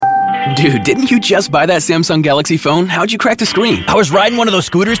Dude, didn't you just buy that Samsung Galaxy phone? How'd you crack the screen? I was riding one of those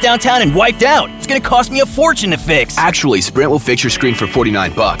scooters downtown and wiped out. It's gonna cost me a fortune to fix. Actually, Sprint will fix your screen for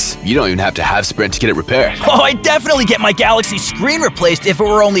 $49. You don't even have to have Sprint to get it repaired. Oh, I'd definitely get my Galaxy screen replaced if it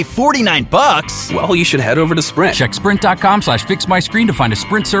were only $49. Well, you should head over to Sprint. Check sprint.com/fixmyscreen to find a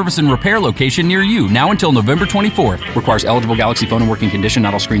Sprint service and repair location near you, now until November 24th. Requires eligible Galaxy phone in working condition.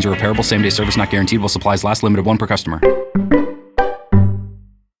 Not all screens are repairable. Same-day service not guaranteed while supplies last. Limited one per customer.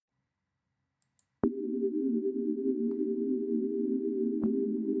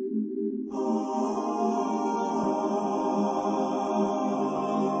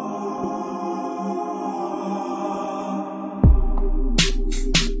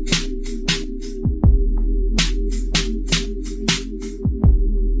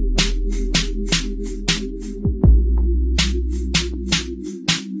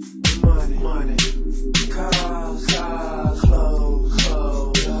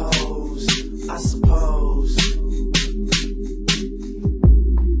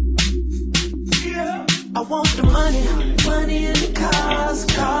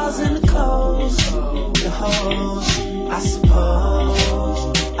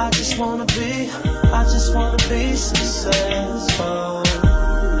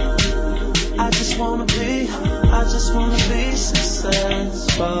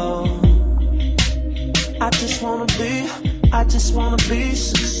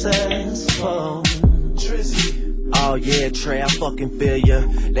 Oh yeah, Trey, I fucking feel ya.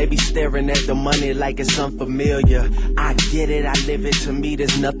 They be staring at the money like it's unfamiliar. I get it, I live it, to me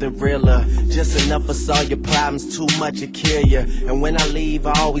there's nothing realer. Just enough for all your problems, too much to kill ya. And when I leave,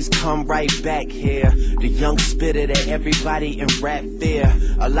 I always come right back here. The young spitter that everybody in rap fear.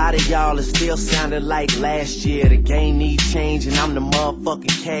 A lot of y'all are still sounding like last year. The game needs change and I'm the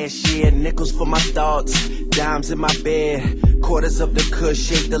motherfucking cashier. Nickels for my thoughts, dimes in my bed. Quarters of the kush,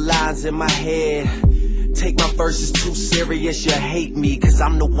 shake the lines in my head. Take my verses too serious, you hate me, cause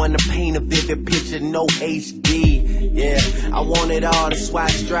I'm the one to paint a vivid picture, no HD. Yeah, I want it all, that's why I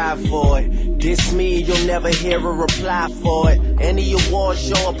strive for it. Diss me, you'll never hear a reply for it. Any award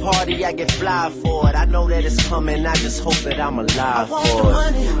show or party, I get fly for it. I know that it's coming, I just hope that I'm alive for it. I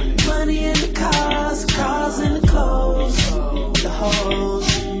want the money in the cars, cars in the clothes, the hoes,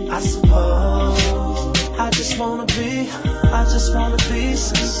 I suppose. I just wanna be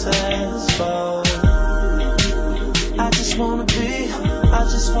successful. I just wanna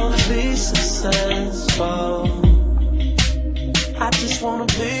be successful. I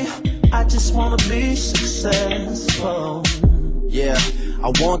just wanna be successful. Yeah,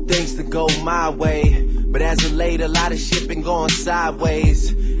 I want things to go my way, but as of late, a lot of shit been going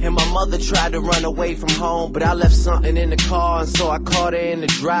sideways. And my mother tried to run away from home, but I left something in the car, and so I caught her in the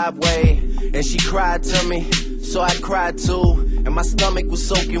driveway. And she cried to me, so I cried too. And my stomach was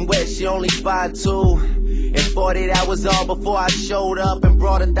soaking wet, she only 5'2". And 40, that was all before I showed up and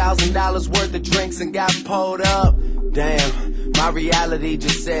brought $1,000 worth of drinks and got pulled up. Damn, my reality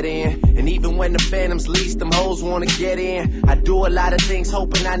just set in. And even when the phantoms least, them hoes wanna get in. I do a lot of things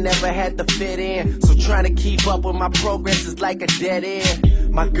hoping I never had to fit in. So trying to keep up with my progress is like a dead end.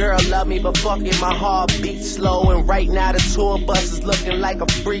 My girl love me, but fucking my heart beats slow. And right now the tour bus is looking like a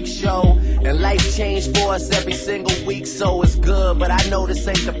freak show. And life changed for us every single week, so it's good. But I know this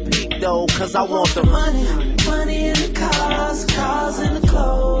ain't the peak though, cause I want the money in the cars, cars in the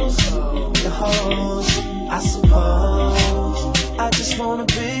clothes, the hoes, I suppose. I just wanna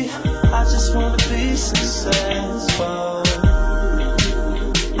be successful.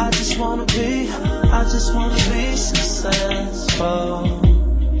 I just wanna be successful.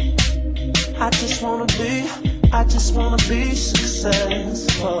 I just wanna be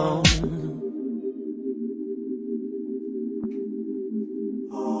successful.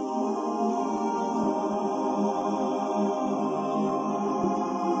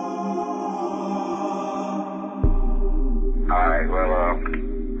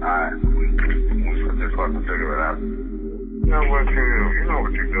 Alright, just want to figure it out. You know what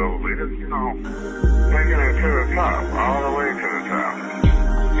you do, leaders, taking it to the top, all the way to the top.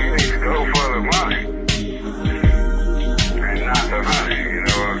 You need to go for the money, and not the honey, you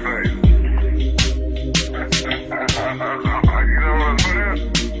know what I'm saying? You know what I'm saying?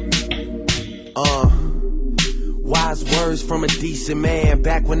 Wise words from a decent man,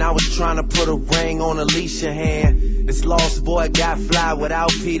 back when I was trying to put a ring on Alicia's hand. This lost boy got fly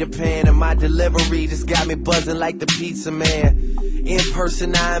without Peter Pan, and my delivery just got me buzzing like the pizza man. In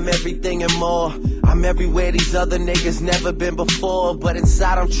person, I am everything and more. I'm everywhere these other niggas never been before, but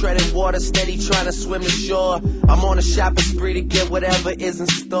inside I'm treading water, steady trying to swim to shore. I'm on a shopping spree to get whatever is in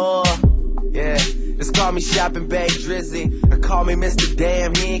store. Yeah, Just call me shopping bag Drizzy. Or call me Mr.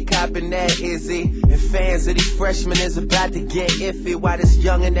 Damn, he ain't copping that, is he? And fans of these freshmen is about to get iffy. While this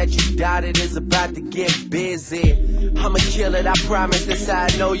youngin' that you doubted is about to get busy. I'ma kill it, I promise, that's how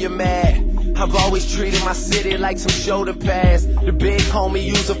I know you're mad. I've always treated my city like some shoulder pads. The big homie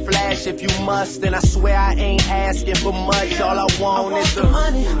use a flash if you must. And I swear I ain't asking for much. All I want is the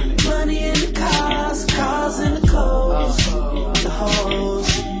money. Money in the cars, cars in the clothes, the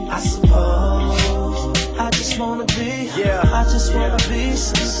hoes, I suppose. I just wanna be, I just wanna be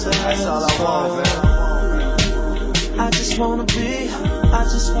successful. That's all I want, man. I just wanna be, I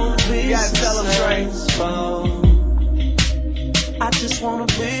just wanna be successful. I just wanna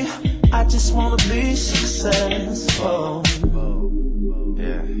be, I just wanna be successful.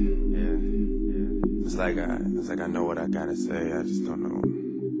 Yeah. It's like I know what I gotta say. I just don't know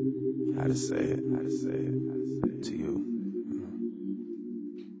how to say it. To you.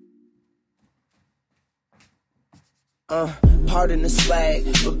 Pardon the swag,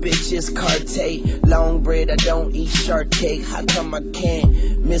 but bitch it's Cartier. Long bread, I don't eat shark cake. How come I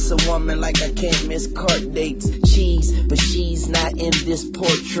can't miss a woman like I can't miss court dates? Cheese, but she's not in this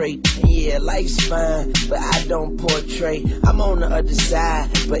portrait. Yeah, life's fine, but I don't portray. I'm on the other side,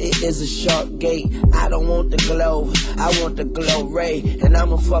 but it is a sharp gate. I don't want the glow, I want the glow ray. And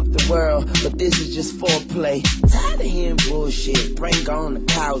I'ma fuck the world, but this is just foreplay. Tired of hearing bullshit, bring on the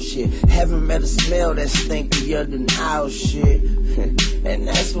cow shit. Haven't met a smell that's stinkier than house shit. And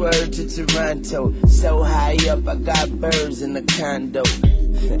that's word to Toronto. So high up, I got birds in the condo.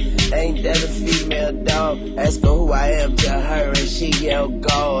 Ain't that a female dog? Ask her who I am to her and she yell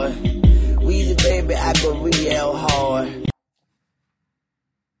God. Weezy baby, I go real hard.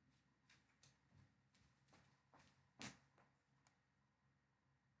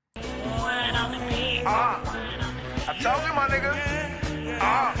 I told you, my nigga.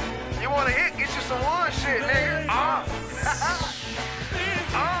 You want a hit? Get you some one shit, nigga.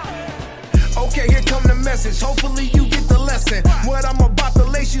 Okay, here come the message. Hopefully you get the lesson. What I'm about to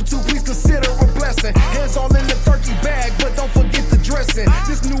lace you to, please consider a blessing. Hands all in the turkey bag, but don't forget the dressing.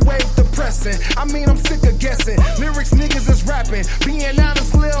 This new wave depressing. I mean, I'm sick of guessing. Lyrics niggas is rapping. Being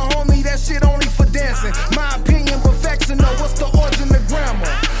honest, lil homie, that shit only for dancing. My opinion, perfection, though, what's the origin of grammar?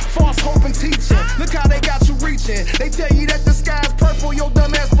 False hope and teaching. Look how they got you reaching. They tell you that the sky's purple, your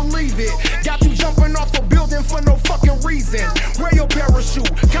dumb ass believe it. Got you jumping off a building for no fucking reason. Wear your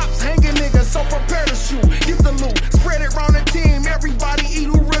parachute. Cops hanging niggas, so prepare to shoot. Get the loot, spread it round the team. Everybody eat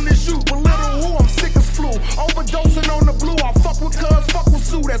who really shoot. But little who, I'm sick as flu. Overdosing on the blue. I fuck with cuz, fuck with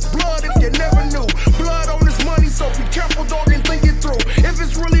Sue. That's blood if you never knew. Blood on this money, so be careful, dog, and think it through. If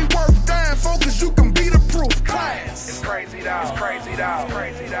it's really worth dying, focus, you can be the proof. Class. It's crazy, dog. It's crazy, dog.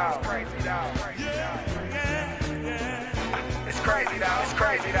 Crazy, dog. Crazy, dog. Crazy, dog. It's crazy, dog. It's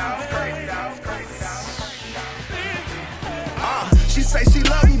crazy, dog. It's crazy, dog. It's crazy, dog. She say she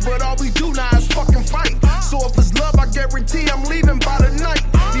love me, but all we do now is fucking fight. So if it's love, I guarantee I'm leaving by the night.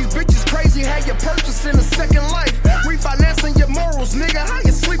 These bitches crazy, how you purchasing a second life. Refinancing your morals, nigga, how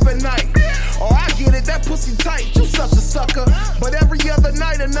you sleep at night? Oh, I get it, that pussy tight, you such a sucker. But every other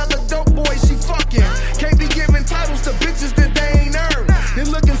night, another dope boy she fucking. Can't be giving titles to bitches that they ain't earned.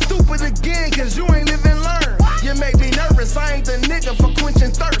 Then looking stupid again, cause you ain't live and learn. You make me nervous, I ain't the nigga for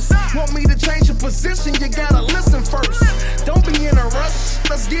quenching thirst. Want me to change your position, you gotta listen first. Don't be in a rush,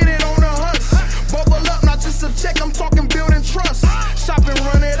 let's get it on the hush. Bubble up, not just a check, I'm talking building trust. Shop and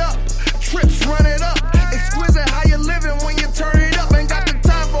run it up, trips run it up. Exquisite how you living when you turn it up. Ain't got the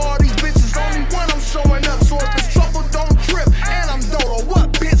time for all these bitches, only one I'm showing up. So if it's trouble, don't trip, and I'm Dodo,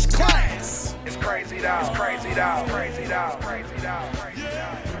 what bitch class? It's crazy dog, it's crazy dog, crazy dog, crazy dog, crazy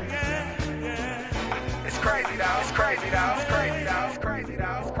dog. It's crazy dog, it's crazy dog, it's crazy dog, it's crazy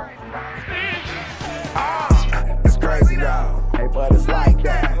dog, it's crazy dog. It's crazy dog, hey, but it's like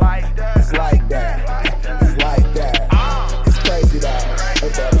that, it's like that, it's like that. It's crazy dog, hey,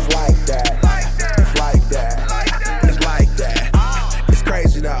 but it's like that, it's like that, it's like that. It's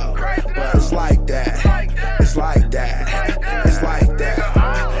crazy dog, but it's like that, it's like that, it's like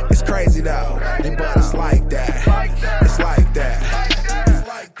that. It's crazy dog, hey, but it's like that, it's like that.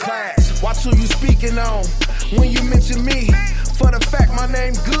 Class, watch who you speaking on when you mention me. For the fact my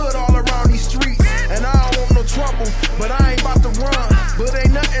name good all around these streets. And I don't want no trouble, but I ain't about to run. But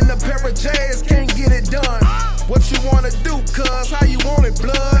ain't nothing a pair of J's can't get it done. What you wanna do, cuz? How you want it,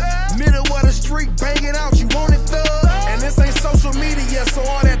 blood? Middle of the street, bang it out, you want it, thug? And this ain't social media, so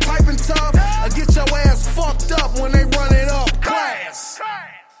all that typing tough. I get your ass fucked up when they run it up. Class.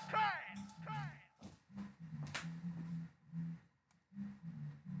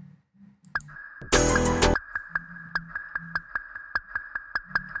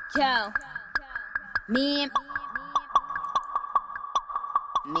 Yo.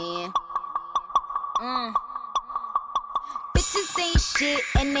 Bitches ain't shit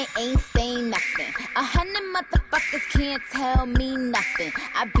and they ain't saying nothing. 100 motherfuckers can't tell me nothing.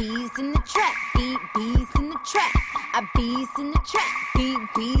 I bees in the trap, bees in the trap. I bees in the trap,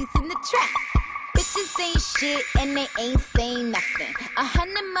 bees in the trap. Bitches ain't shit and they ain't saying nothing.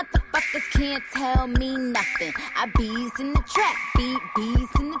 100 motherfuckers can't tell me nothing. I bees in the trap, bees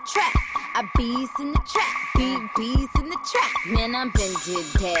in the trap. I bees in the trap, bees in the trap. Man, I been did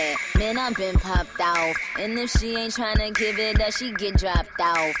that. Man, I been popped off. And if she ain't tryna give it up, she get dropped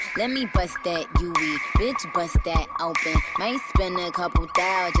off. Let me bust that UE, bitch, bust that open. Might spend a couple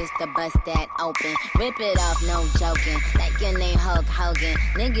thou just to bust that open. Rip it off, no joking. Like your name Hulk Hogan.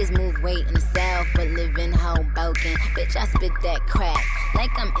 Niggas move weight in the south, but live in Hoboken. Bitch, I spit that crack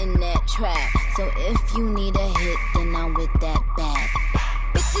like I'm in that trap. So if you need a hit, then I'm with that bag.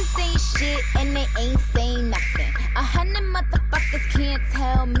 Bitches ain't shit and they ain't saying nothing. 100 motherfuckers can't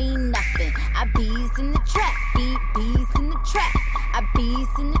tell me nothing. I bees in the trap, bees in the trap. I bees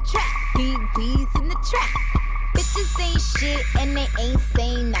in the trap, bees in the trap. Bitches ain't shit and they ain't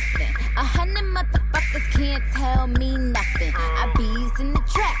saying nothing. 100 motherfuckers can't tell me nothing. I bees in the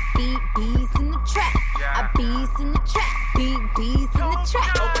trap, bees in the trap. I bees in the trap, bees in the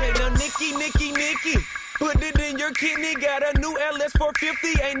trap. Okay, now Nikki. Put it in your kidney, got a new LS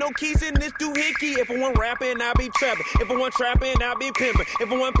 450. Ain't no keys in this doohickey. If I want rapping, I be trapping. If I want trapping, I be pimping.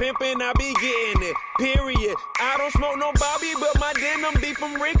 If I want pimping, I be getting it. Period. I don't smoke no Bobby, but my denim be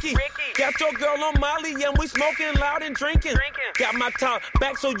from Ricky. Got your girl on Molly, and we smoking loud and drinking. Got my top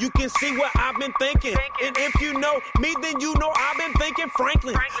back so you can see what I've been thinking. And if you know me, then you know I've been thinking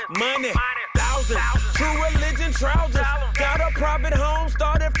Franklin. Money, thousands, true religion trousers. Got a private home,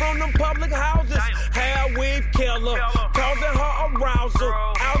 started from them public houses. Hair weave killer, causing her arousal.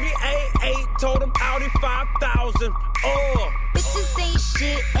 Audi A8, told him Audi 5000. Oh. Bitches ain't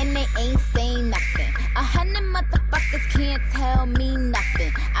shit and they ain't saying nothing. 100 motherfuckers can't tell me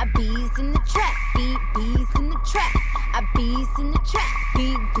nothing. I bees in the trap, bees in the trap. I bees in the trap,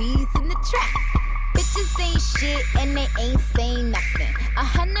 bees in the trap. Bitches ain't shit and they ain't saying nothing.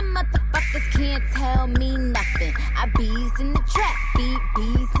 100 motherfuckers can't tell me nothing. I bees in the trap,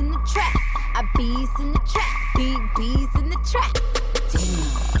 bees in the trap. I bees in the trap, bees in the trap.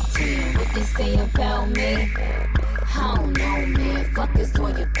 Damn, what they say about me? I don't know, man. Fuck is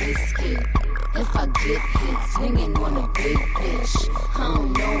on your biscuit. If I get hit, swinging on a big bitch. I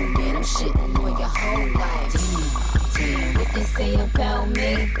don't know, man. I'm shitting on your whole life. Damn, what they say about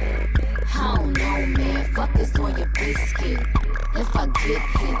me? I don't know, man. Fuck is on your biscuit. If I get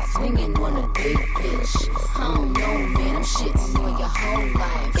hit, swinging on a big bitch. I don't know, man. I'm shitting on your whole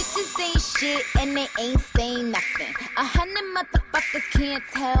life. Bitches ain't shit and they ain't saying nothing. 100 motherfuckers can't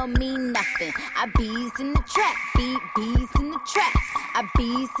tell me nothing. I bees in the trap, bees in the trap. I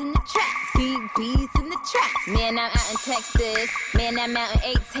bees in the trap, bees in the trap. Man, I'm out in Texas. Man, I'm out in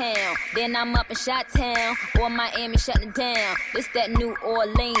A-Town. Then I'm up in Chi-Town or Miami shutting it down. It's that New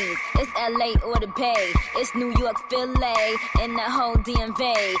Orleans. It's LA or the Bay. It's New York, Philly, and the whole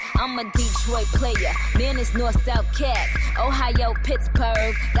DMV. I'm a Detroit player. Man, it's North-South Cats. Ohio,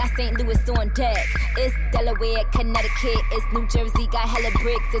 Pittsburgh. Got St. Louis on deck. It's Delaware, Connecticut. It's New Jersey. Got hella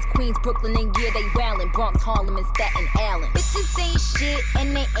bricks. It's Queens, Brooklyn, and yeah, they rallying. Bronx, Harlem, and Staten Island. Bitches ain't shit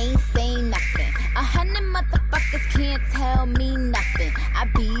and they ain't saying nothing. 100 motherfuckers can't tell me nothing. I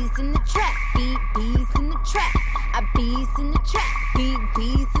bees in the trap, bees in the trap. I bees in the trap,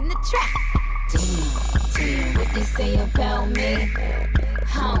 bees in the trap. Damn, what they say about me?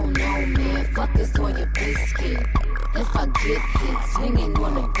 I don't know, man. Fuck is on your biscuit. If I get hit, swinging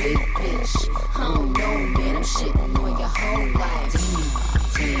on a big bitch. I don't know, man. I'm shitting on your whole life.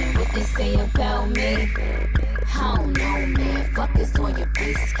 Damn, what they say about me? I don't know, man. Fuck is on your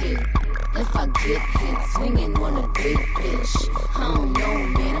biscuit. If I get hit, swinging on a big bitch. I don't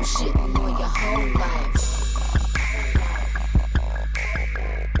know, man. I'm shitting on your whole life.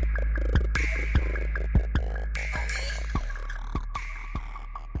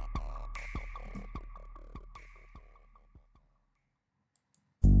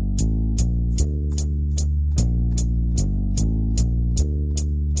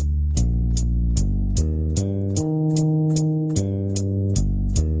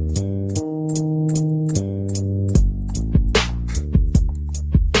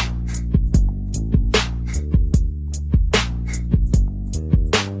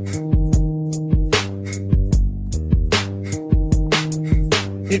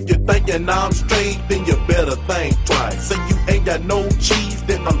 If you're thinking I'm straight, then you better think twice. Say you ain't got no cheese,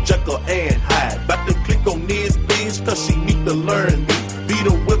 then I'm Jekyll and Hyde. About to click on this bitch, cause she need to learn me. Be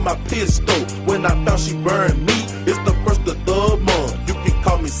beat her with my pistol. When I found she burned me, it's the first of the month. You can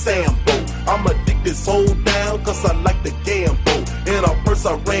call me Sambo. I'ma dig this hole down, cause I like to gamble. In a purse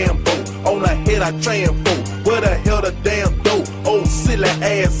I Rambo, on her head I trample. Where the hell the damn dope? Oh, silly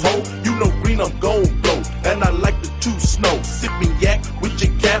asshole, you know green I'm gon' blow. And I like the two snow. Sipping yak with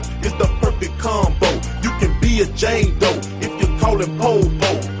your cap is the perfect combo. You can be a Jane Doe if you call him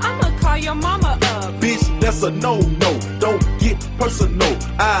Popo. I'ma call your mama up. Bitch, that's a no-no. Don't get personal,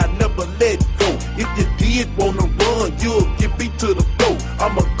 I never let go. If you did wanna run, you'll get beat to the floor.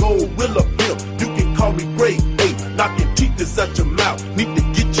 I'm a gorilla pimp, you can call me Grade 8. Knocking teeth out your mouth, need to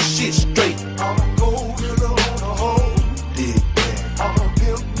get your shit straight. I'm a gorilla on the hole. Dig that. I'm a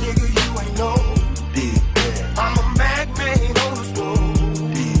pimp nigga, you ain't know. Dig that. I'm a Mac man on the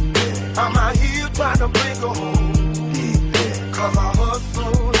stove. Dig that. I'm out here trying to break a hole. Dig that. Cause I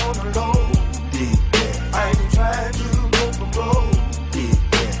hustle on the low. Dig that. I ain't trying to go for gold. Dig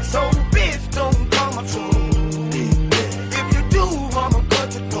that. So bitch, don't come a troll. Dig that. If you do, I'ma cut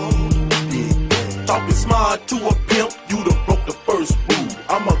your throat. Dig that. Talking smart to a pimp, you done broke the first rule.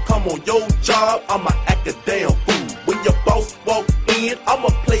 I'ma come on your job, I'ma act a damn fool. When your boss walk in, I'ma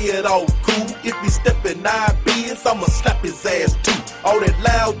play it all cool. If he step in our biz, I'ma slap his ass too. All that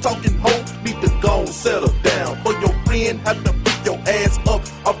loud talking hoe need to go and settle down. For your friend, have to pick your ass up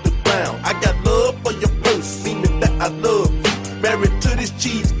off the ground. I got love for your purse, meaning that I love you. Married to this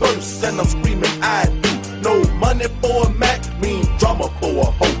cheese purse, and I'm screaming I do. No money for a Mac, mean drama for a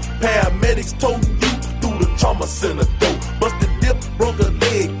hoe. Paramedics told you through the trauma center door. Busted dip, broke a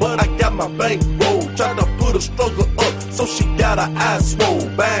leg, but I got my bankroll. Tried to put a struggle up, so she got her eyes swole.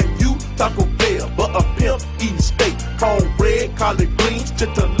 Buying you Taco Bell, but a pimp eating steak. Cornbread, collard greens,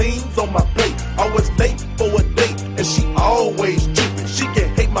 chitterlings on my plate. Always late for a date, and she always tripping. She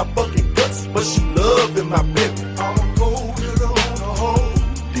can hate my fucking guts, but she loving my pimpin'. I'm a gorilla on the hole.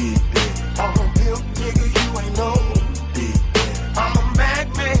 Dig that. I'm a pimp nigga, you ain't know. Dig that. I'm a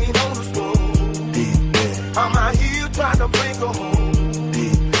Mac man on the stove. Dig that. I'm out here trying to break a hole.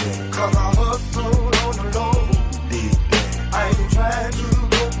 Dig that. Cause I hustle on the low. Dig that. I ain't trying to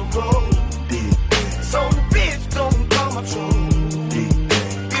go for gold. Dig that. So bitch, don't come a troll. Dig that.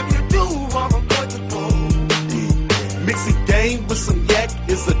 If you do, I'ma cut your throat. Dig that. Mixing game with some yak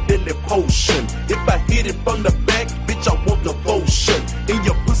is a deadly potion. If I hit it from the back, bitch, I want devotion. In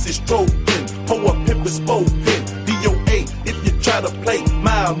your pussy stroking, hoe a pimp is spoken. DOA, if you try to play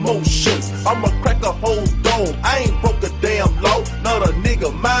my emotions, I'ma crack a whole dome. I ain't broke a damn law, not a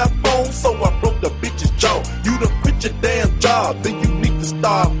nigga my phone, so I broke the bitch's jaw. You done quit your damn job, then you need to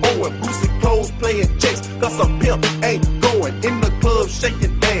start hoeing. Boosie clothes, playing checks, cause a pimp ain't going in the club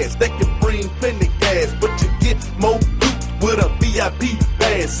shaking ass. They can bring plenty gas, but you get more loot with a VIP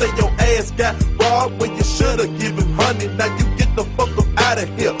pass. Say your ass got robbed when you should've given honey. Now you get the fuck up out of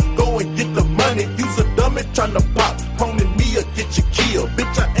here, go and get the money. Use a dummy tryna pop, cloning me or get you killed.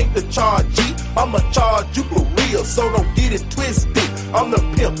 Bitch, I ain't the charge G, I'ma charge you for real, so don't get it twisted. I'm the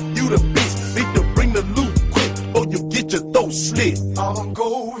pimp, you the bitch, need to bring the loot quick or you get your throat slit. I'm a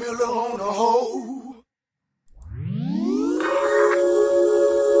gorilla on the hole.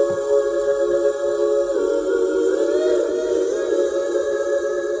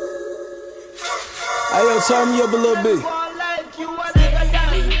 Hey, yo, turn me up a little bit.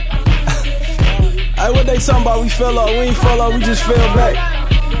 Hey, what they talking about? We fell off. We ain't fell off, we just fell back.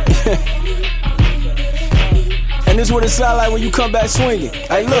 And this what it sound like when you come back swinging.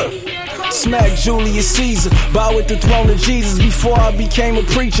 Hey, look. Smack Julius Caesar, bow at the throne of Jesus. Before I became a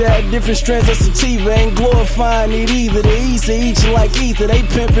preacher, had different strands of sativa. Ain't glorifying it either. The East eating like ether. They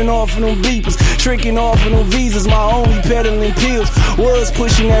pimping off of them beepers, tricking off of them visas. My only peddling pills was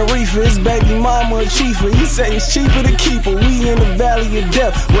pushing that reefer. His baby mama a chiefer. He say it's cheaper to keep her. We in the valley of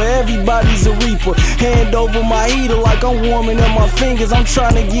death, where everybody's a reaper. Hand over my heater like I'm warming up my fingers. I'm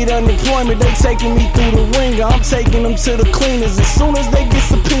trying to get unemployment. They taking me through the ringer. I'm taking them to the cleaners as soon as they get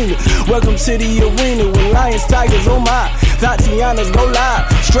subpoenaed. Welcome to the arena with lions, tigers, oh my. Tatianas go live,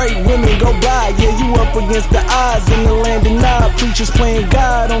 straight women go by. Yeah, you up against the odds in the land of Nod. Preachers playing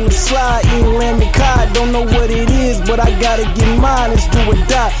God on the slide, eating lamb and cod. Don't know what it is, but I gotta get mine. It's do or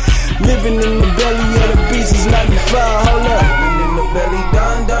die. Living in the belly of the beast is 95. Hold up. Living in the belly,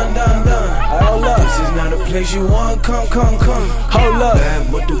 dun dun dun dun. Hold up. This is not a place you want. Come. Hold up.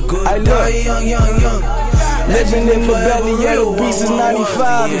 Bad, but the good die young. Living in the belly of the beast is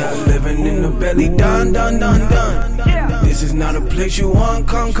 95. Yeah, living in the belly, dun dun dun dun. This is not a place you want.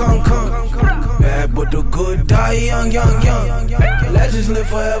 Come. Bad but the good die young, young, young. Legends live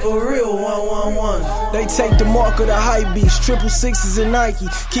forever, real 111. They take the mark of the hype beast, 666s and Nike.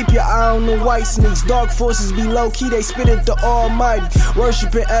 Keep your eye on the white sneaks. Dark forces be low key, they spit at the Almighty.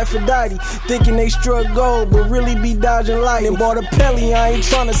 Worshipping Aphrodite, thinking they struck gold, but really be dodging lightning. Bought a Pelly, I ain't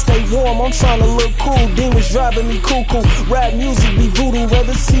tryna stay warm, I'm tryna look cool. Demons driving me cuckoo. Rap music be voodoo.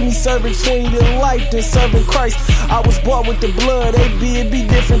 Rather see me serving 20 to life than serving Christ. I was bought with the blood, it be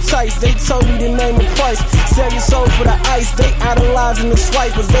different types. They told me the name of price. Sell your soul for the ice. They idolizing the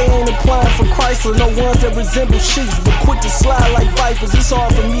swipers. They ain't applying for Chrysler. No ones that resemble sheets, but quick to slide like vipers. It's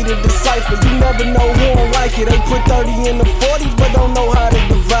hard for me to decipher. You never know who don't like it. They put 30 in the 40s, but don't know how to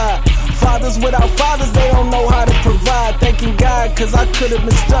divide. Fathers without fathers, they don't know how to provide. Thanking God, cause I could've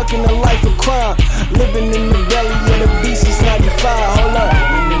been stuck in a life of crime. Living in the belly of the beast since 95. Hold up.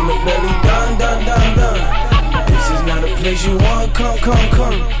 Living in the belly, dun, dun, dun, dun. This is not a place you want, come, come,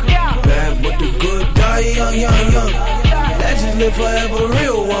 come. Bad but the good die young, young, young. Legends live forever,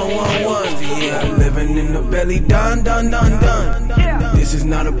 real 111. Yeah, living in the belly, dun, dun, dun, dun. This is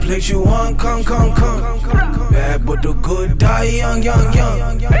not a place you want, come, come, come. Bad but the good die young, young,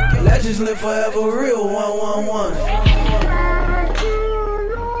 young. Legends live forever, real 111.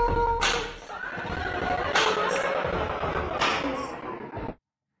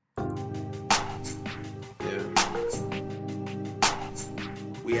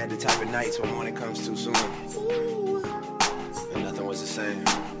 We had the type of nights when morning comes too soon and nothing was the same.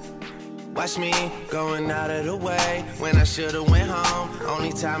 Watch me going out of the way when I should've went home.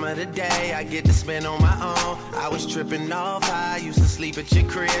 Only time of the day I get to spend on my own. I was tripping off high, used to sleep at your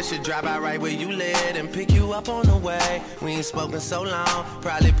crib. Should drive out right where you live and pick you up on the way. We ain't spoken so long,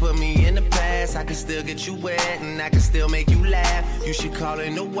 probably put me in the past. I can still get you wet and I can still make you laugh. You should call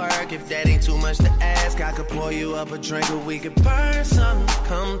in to work if that ain't too much to ask. I could pour you up a drink or we could burn something.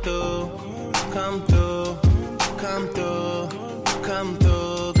 Come through, come through, come through, come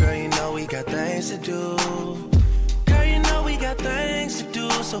through. Girl, you know we got things to do. Girl, you know we got things to do.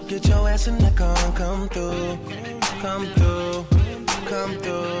 So get your ass in the car and come through. Come through, come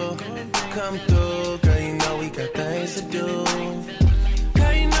through, come through. Girl, you know we got things to do.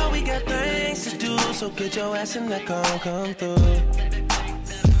 Girl, you know we got things to do. So get your ass in the car and come through.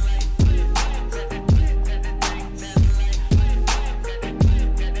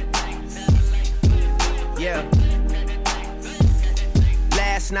 Yeah.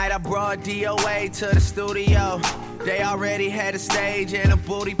 Last night I brought DOA to the studio. They already had a stage and a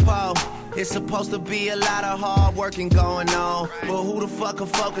booty pole. It's supposed to be a lot of hard working going on, but who the fuck can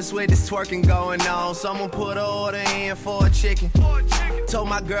focus with this twerking going on? Someone put an order in for a chicken. Told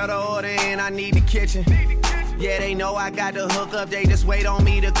my girl to order in, I need the kitchen. Yeah, they know I got the hook up, they just wait on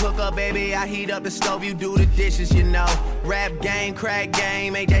me to cook up, baby. I heat up the stove, you do the dishes, you know. Rap game, crack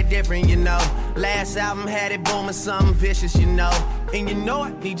game, ain't that different, you know. Last album had it booming, something vicious, you know. And you know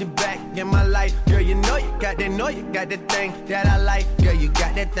I need you back in my life. Girl, you know you got that thing that I like. Girl, you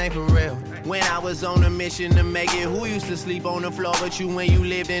got that thing for real. When I was on a mission to make it, who used to sleep on the floor but you when you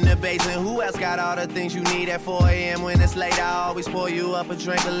lived in the basement? Who else got all the things you need at 4 a.m. when it's late? I always pour you up a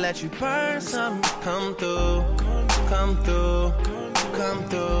drink and let you burn something. Come through, come through, come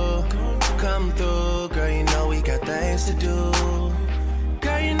through, come through. Girl, you know we got things to do.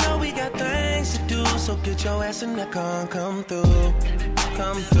 Girl, you know we got things to do. So get your ass in the car and come through.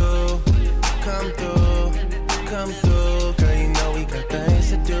 Come through, come through, come through. Girl, you know we got things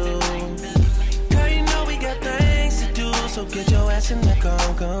to do. Girl, you know we got things to do. So get your ass in the car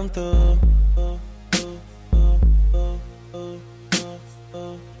and come through.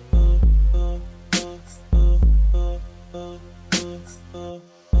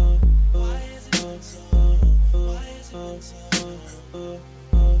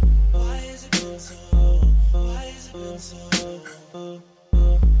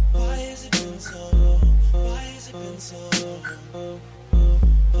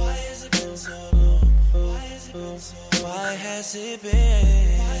 Why has it been?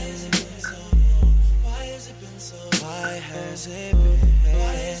 Why has it been so? Why has it been so? Why has it been?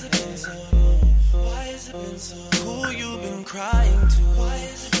 Why has it been so? Why has it been so? Who you been crying to?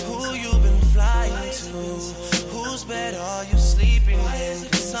 Who you been flying to? Whose bed are you sleeping in?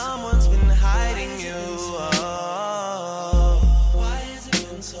 'Cause someone's been hiding you. Why has it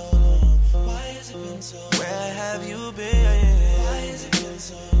been so long? Why has it been so? Where have you been? Why has it been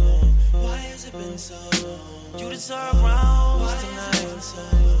so long? Why has it been so long? You deserve rounds tonight.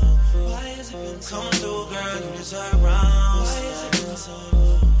 Why has it been so long? Come through, girl, you deserve rounds. Why has it been so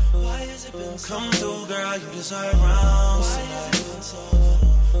long? Why has it been so long? Come through, girl, you deserve rounds tonight.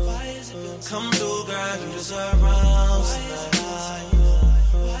 Why has it been so long? Come through, girl, you deserve rounds tonight.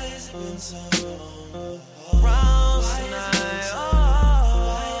 Why has it it been so long? Rounds tonight,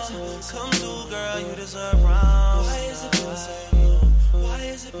 oh, come through, girl, you deserve rounds. Why has it been so long? Why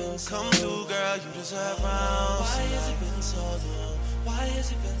has it been so long? Come through, girl, you deserve rounds. Why has it been so long? Why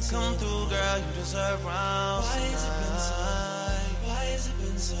has it been so long? Come through, girl, you deserve rounds. Why has it been so long? Why has it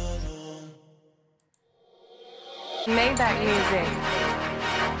been so long? Made that music.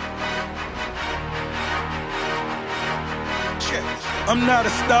 I'm not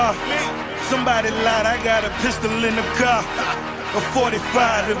a star. Somebody lied, I got a pistol in the car. A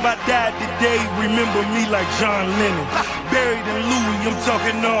 45, if I died today, remember me like John Lennon. Buried in Louis, I'm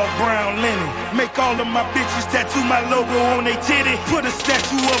talking all brown linen. Make all of my bitches tattoo my logo on they titty. Put a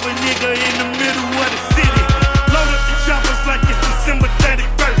statue of a nigga in the middle of the city. Load up the choppers like it's December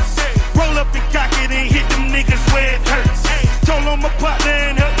 31st. Roll up and cock it and hit them niggas where it hurts. Told on my partner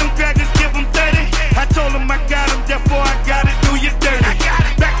and help them crackers give them 30. I told him I got him, therefore I gotta do you dirty.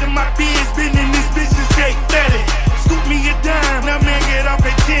 Back to my biz, been in this bitch since 8:30. Scoop me a dime, now man get off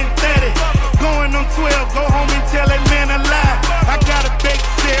at 10:30. Going on 12, go home and tell that man a lie. I got a bake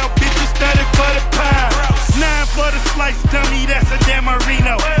sale, bitches 30 for the pie. 9 for the slice dummy, that's a damn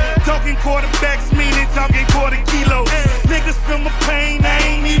Marino. Talking quarterbacks, meaning talking quarter kilos. Niggas feel my pain, I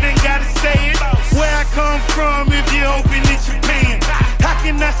ain't even gotta say it. Where I come from, if you open it, you paying. How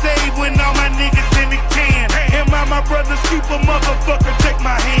can I save when all my niggas in the can? Am I my brother's keeper, motherfucker, take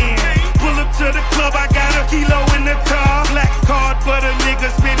my hand. Pull up to the club, I got a kilo in the car. Black card, but a nigga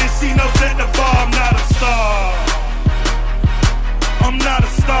spinning C-notes at the bar. I'm not a star. I'm not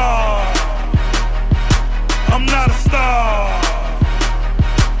a star. I'm not a star.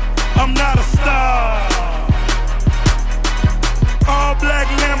 I'm not a star. All black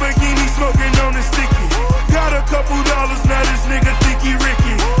Lamborghini smoking on the sticky. Got a couple dollars, now this nigga think he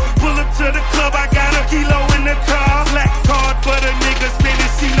Ricky. Pull up to the club, I got a kilo in the car. Black card, but a nigga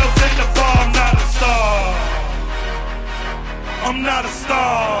spinning C-notes at the bar. I'm not a star. I'm not a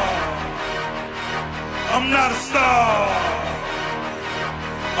star. I'm not a star.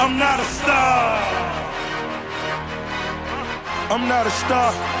 I'm not a star. I'm not a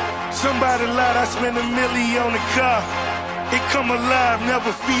star. Somebody lied, I spent $1 million on the car. It come alive,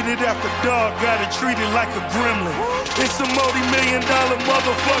 never feed it after dark. Gotta treat it like a gremlin. It's a multi-million-dollar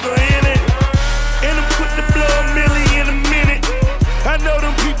motherfucker in it. And I'm quick to blow $1 million in a minute. I know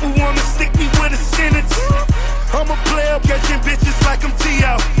them people wanna stick me with a sentence. I'm a player catching bitches like I'm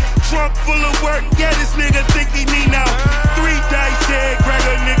T.O. Trunk full of work, yeah, this nigga think he me now. 3 dice head, grab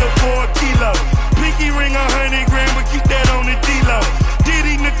a nigga for a kilo. Pinky ring 100 grand, but keep that on the D-Lo.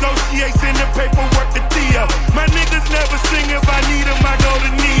 Diddy negotiates in the paperwork to Theo. My niggas never sing, if I need him, I go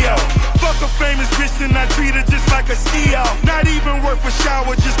to Neo. Fuck a famous bitch and I treat her just like a CEO. Not even worth a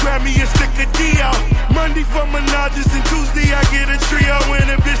shower, just grab me a stick of Dio. Monday for menages and Tuesday I get a trio.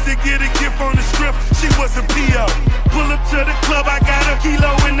 And a bitch to get a gift on the script, she was a P.O. Pull up to the club, I got a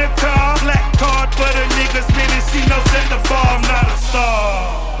kilo in the car. Black card, but a nigga spinning C-notes at the bar. I'm not a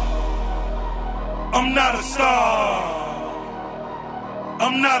star. I'm not a star.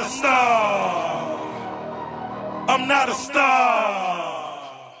 I'm not a star. I'm not a star.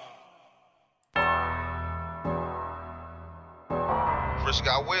 Rich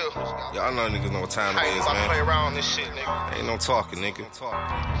got will. Y'all know niggas know what time it is, man. I play around this shit, nigga. Ain't no talking, nigga.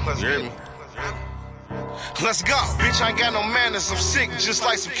 Let's you hear me? Let's go. Bitch, I ain't got no manners. I'm sick just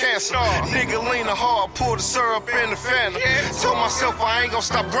like some cancer. Nigga leaning hard, pour the syrup in the phantom. Told myself I ain't gon'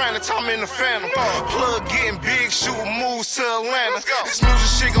 stop grinding till I'm in the phantom. Plug getting big, shooting moves to Atlanta. This music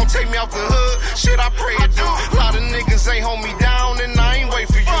shit gon' take me out the hood. Shit, I pray it do. A lot of niggas ain't hold me down and I ain't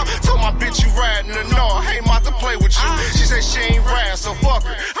wait for you. Told my bitch you riding the north, ain't about to play with you. She said she ain't ride, so fuck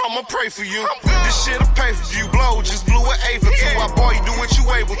her. I'ma pray for you. This shit'll pay for you. Blow just blew an A for 2. I boy, you do what you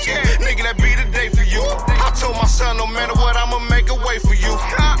able to. Nigga, that be the day for you. I told my son, no matter what, I'ma make a way for you.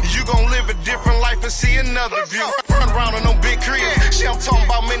 You gon' live a different life and see another view. Run around on them big cribs. Shit, I'm talking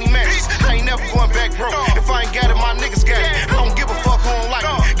about many matches. I ain't never going back broke. If I ain't got it, my niggas got it. I don't give a fuck who don't like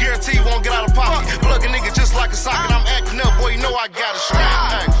me. Guarantee you won't get out of pocket. Plug a nigga just like a socket. I'm acting up, boy, you know I got a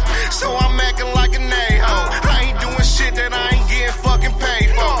strap. So I'm acting like an a-hole. I ain't doing shit that I ain't getting fucking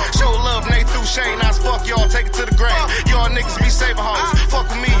paid for. Show love, Nate through Shane. Nice fuck y'all, take it to the grave. Y'all niggas be saving hoes. Fuck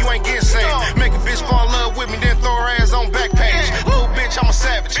with me, you ain't getting saved. Make a bitch fall in love with me, then throw her ass on back page. Little bitch, I'm a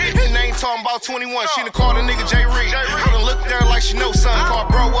savage. And they ain't talking about 21. She done called a nigga J. Reed. I done looked at her like she know something. Called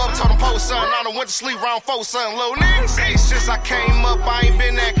bro up, told him post son. I done went to sleep round 4 son. Little niggas. Hey, since I came up, I ain't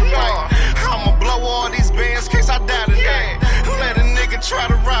been acting right. I'ma blow all these bands, case I die today. Let a nigga try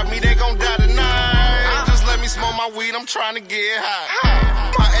to rob me, they gon' die tonight. Just let me smoke my weed, I'm trying to get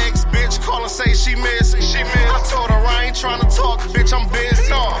high. My ex bitch call and say she miss me. I told her I ain't tryna talk, bitch, I'm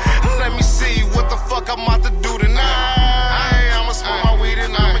busy. Let me see what the fuck I'm about to do tonight. I'ma smoke my weed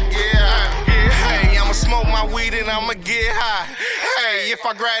and I'ma get high. Hey, I'ma smoke my weed and I'ma get high. Hey, if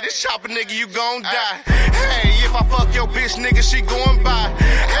I grab this chopper, nigga, you gon' die. Hey, if I fuck your bitch, nigga, she going by.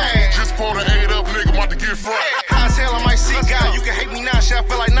 Hey, just pull the 8 up, nigga, about to get fried. High as hell, I might see God. You can hate me now, shit, I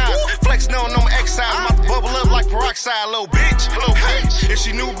feel like Nas. Flexing on them X-size, about to bubble up like peroxide, little bitch. Hey, if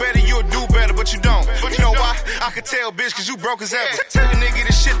she knew better, you'd do better, but you don't. You know why? I could tell, bitch, cause you broke as ever. Tell a nigga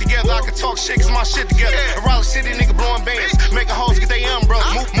this shit together, I could talk shit, cause my shit together. A Raleigh City nigga blowing bands, making hoes get they umbrella.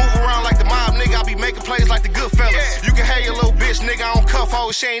 Move around like the mob, nigga, I be making plays like the good fellas. You can hate your little bitch, nigga, I don't cuff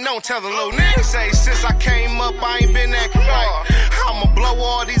hoes, she ain't no tether, little nigga. Say, since I came up, I ain't been acting right. I'ma blow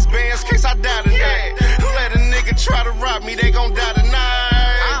all these bands, case I die tonight. Let a nigga try to rob me, they gon' die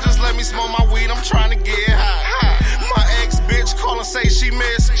tonight. Just let me smoke my weed, I'm tryna get high. My ex bitch call and say she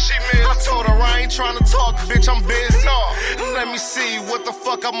miss me. I told her I ain't tryna talk, bitch, I'm busy. Let me see what the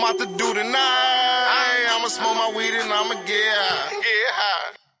fuck I'm about to do tonight. I'ma smoke my weed and I'ma get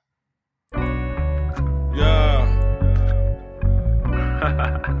high. Yeah.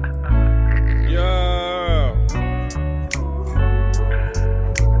 Yeah.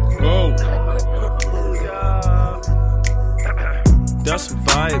 Go. That's a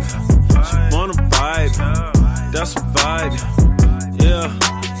vibe. She wanna vibe. That's a vibe. Yeah.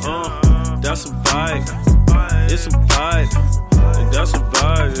 That's a vibe. It's a vibe. And that's a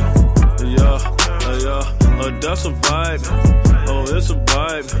vibe. Yeah. That's a vibe. Oh, it's a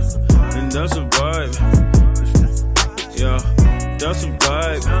vibe. And that's a vibe. Yeah. That's a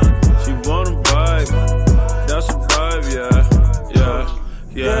vibe. She wanna vibe. That's a vibe. Yeah.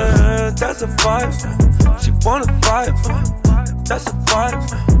 Yeah, that's a vibe. She wanna vibe. That's a vibe.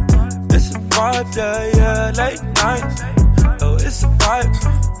 It's a vibe, yeah. Late night. Oh, it's a vibe.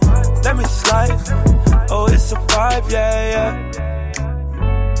 Let me slide. Oh, it's a vibe, yeah.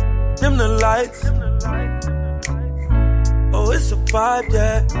 Dim the lights. Oh, it's a vibe,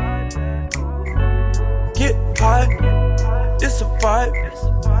 yeah. Get high. It's a vibe.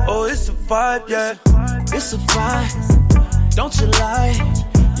 Oh, it's a vibe, yeah. It's a vibe. Don't you lie.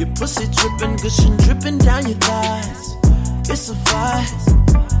 Your pussy dripping, gushing, dripping down your thighs. It's a vibe.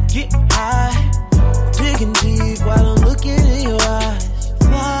 Get high. Digging deep while I'm looking in your eyes.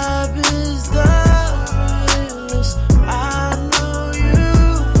 Vibe is the realest. I know you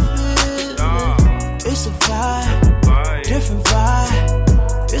feel it. It's a vibe. Different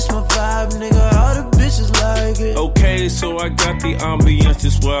vibe. It's my vibe, nigga. All the bitches like it. Okay, so I got the ambience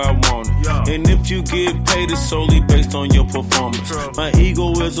just where I want it. And if you get paid, it's solely based on your performance. My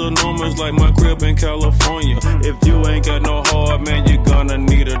ego is enormous like my crib in California. If you ain't got no heart, man, you're gonna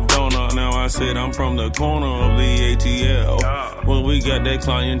need a donor. Now I said I'm from the corner of the ATL. Well, we got that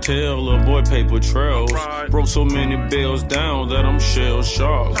clientele, avoid paper trails. Broke so many bills down that I'm shell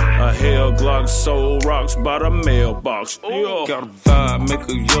shocked. A hell Glock sold rocks by the mailbox. Got a vibe, make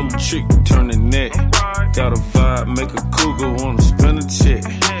a yellow chick turn the neck. Got a vibe, make a cougar wanna spin a check.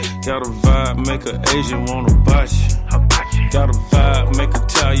 Got a vibe, make a Asian wanna botch you. Got a vibe, make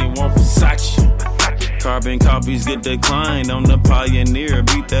Italian want Versace. Carbon copies get declined, I'm the pioneer.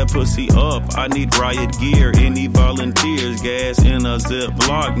 Beat that pussy up, I need riot gear. Any volunteers, gas in a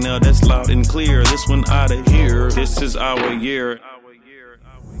Ziploc. Now that's loud and clear, this one out of here. This is our year.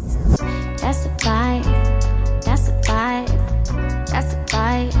 That's a vibe. That's a vibe. That's a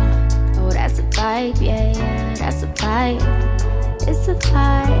vibe. Oh, that's a vibe, yeah. That's a vibe. It's a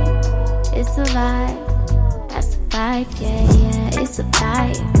vibe. It's a vibe. That's a vibe, yeah. It's a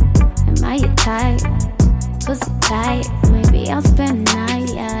vibe. Am I your type? Pussy tight. Maybe I'll spend the night,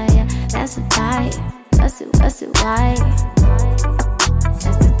 yeah. That's a vibe. What's it, why?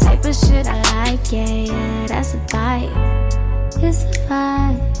 That's the type of shit I like, yeah. That's a vibe. It's a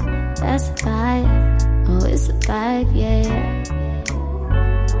vibe. That's a vibe. Oh, it's a vibe, yeah.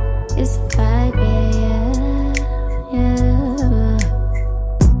 It's a vibe, yeah.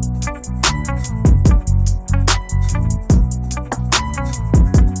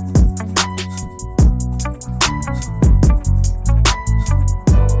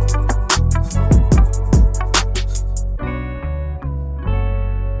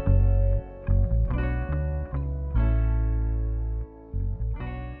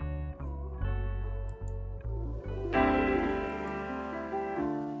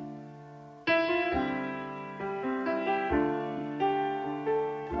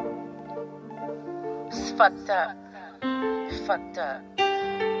 Fucked up.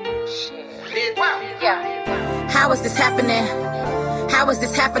 Shit. Yeah. How is this happening? How is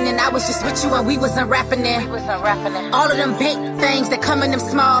this happening? I was just with you and we was unwrapping it. All of them big things that come in them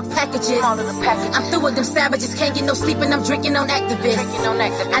small packages. I'm through with them savages, can't get no sleep and I'm drinking on Actavis.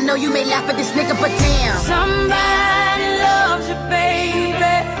 I know you may laugh at this nigga, but damn. Somebody loves you,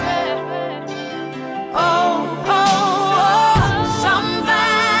 baby. Oh, oh, oh.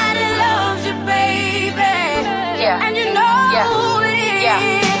 Somebody loves you, baby. Yeah. And you know who it is.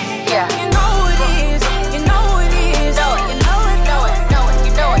 Yeah. You know it is. You know it is. You know it. You know it.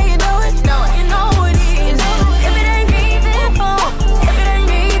 You know it. You know it is. If it ain't me, then who? If it ain't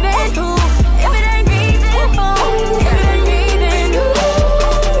me, then who? If it ain't me, then who? If it ain't me, then who?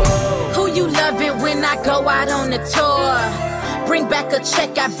 Who you loving when I go out on the tour? Bring back a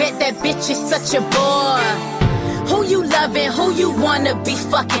check, I bet that bitch is such a bore. Who you loving, who you wanna be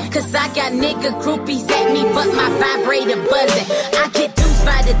fucking? Cause I got nigga groupies at me, but my vibrator buzzing. I get dudes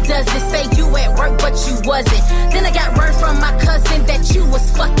by the dozen, say you at work, but you wasn't. Then I got word from my cousin that you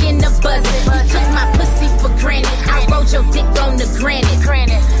was fucking the buzzing. You took my pussy for granted, I rolled your dick on the granite.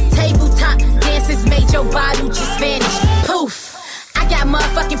 Tabletop dances made your bottle just vanish. Poof. I got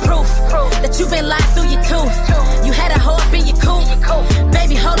motherfucking proof that you been lying through your tooth. You had a hoe up in your coop.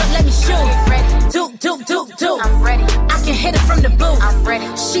 Baby, hold up, let me shoot. Do. I'm ready. I can hit it from the booth. I'm ready.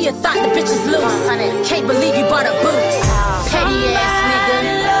 She a thought the bitch is loose. Can't believe you bought her boots. Petty ass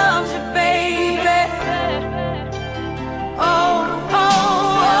nigga. Loves you, baby. Oh, oh,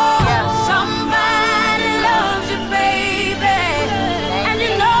 oh. Somebody loves you, baby. And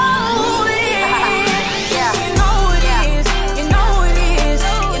you know who it is. You know it is. You know it is.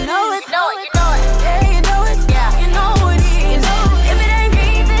 You know it. Yeah, you know it. You know it is. If it ain't me,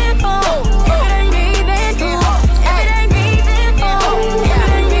 then who? If it ain't me, then who? If it ain't me, then who? If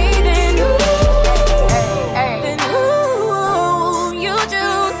it ain't me, then who? Then who? You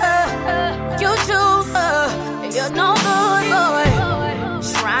you're no good, boy.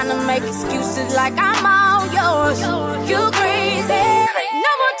 Trying to make excuses like I'm all yours. You crazy.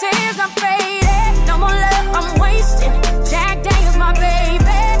 No more tears, I'm faded. No more love, I'm wasting. Jack Daniels, my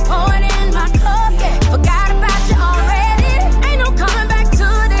baby. Pour it in my cup, yeah. Forgot about you already. Ain't no coming back to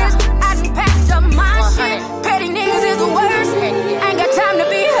this. I done packed up my shit. Petty niggas is the worst. Ain't got time to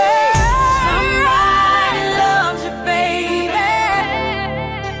be hurt. Somebody loves you, baby.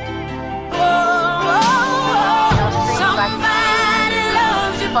 Oh, oh, oh. Somebody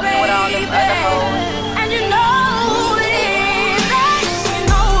loves you, baby. And you know who it is. You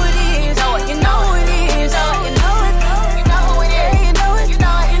know it is. You know it is. You know it. You know who it is. You know it.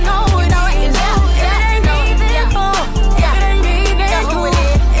 You know who it is. If it ain't me, then who? If it ain't me, then who?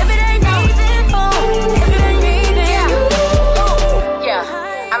 If it ain't me, then who? If it ain't me, then who? Yeah,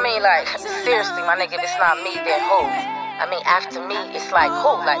 I mean, like, seriously, my nigga, if it's not me, then who? I mean, after me, it's like,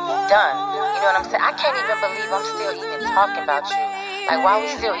 who? Like, you done. You know what I'm saying? I can't even believe I'm still even talking about you. Like, why we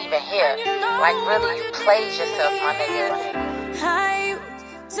still even here? Like, really, you played yourself, my nigga. I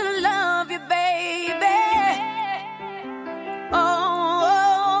used to love you, baby. Oh,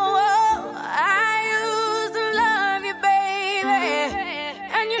 oh, oh. I used to love you, baby.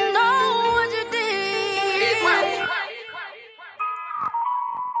 And you know what you did.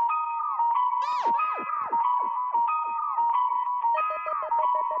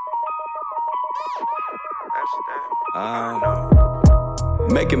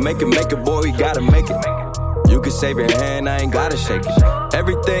 Make it, boy, we gotta make it. You can save your hand, I ain't gotta shake it.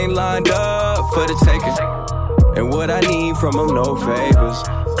 Everything lined up for the taking. And what I need from them, no favors.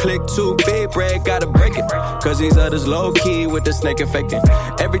 Click too big, bread, gotta break it. Cause these others low key with the snake and faking.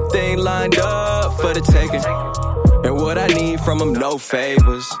 Everything lined up for the taking. And what I need from them, no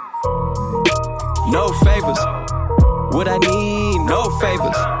favors. No favors. What I need, no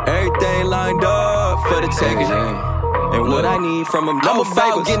favors. Everything lined up for the taking. And what I need from him, no favors.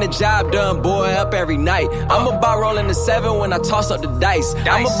 I'm about getting the job done, boy, up every night. I'm about rolling the 7 when I toss up the dice.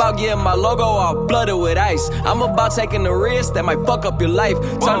 I'm about getting my logo all blooded with ice. I'm about taking the risk that might fuck up your life.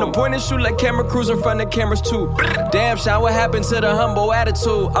 Time to point and shoot like camera crews in front of cameras too. Damn, Sean, what happened to the humble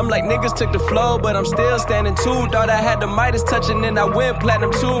attitude? I'm like, niggas took the flow, but I'm still standing too. Thought I had the Midas touching and I went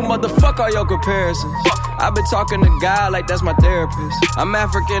platinum too. Motherfuck all your comparisons. I've been talking to God like that's my therapist. I'm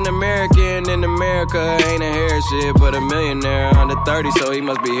African American in America, ain't a hair shit, but a millionaire under 30, so he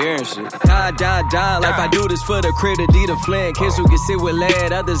must be hearing shit. Die, like I do this for the critter, D the Flint. Kids who get sit with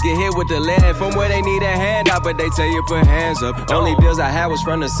lead, others get hit with the lead. From where they need a handout, but they tell you put hands up. Only bills I had was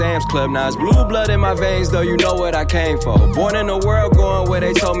from the Sam's Club. Now it's blue blood in my veins, though you know what I came for. Born in the world, going where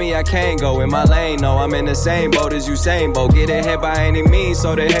they told me I can't go. In my lane, no, I'm in the same boat as Usain Bolt. Get ahead by any means,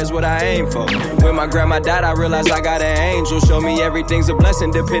 so the head's what I aim for. When my grandma died, I realized I got an angel. Show me everything's a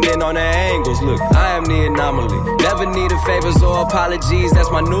blessing, depending on the angles. Look, I am the anomaly. Never in need of favors or apologies. That's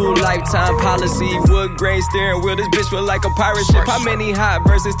my new lifetime policy. Wood grain steering wheel, this bitch feel like a pirate ship. How many hot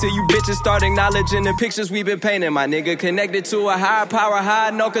verses till you bitches start acknowledging the pictures we been painting? My nigga connected to a higher power,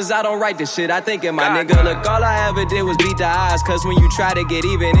 high no, cause I don't write this shit. I think in my nigga, look, all I ever did was beat the odds. Cause when you try to get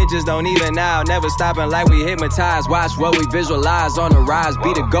even, it just don't even out. Never stopping like we hypnotized. Watch what we visualize on the rise.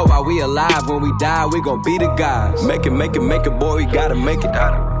 Be the go while we alive. When we die, we gon' be the guys. Make it, boy, we gotta make it.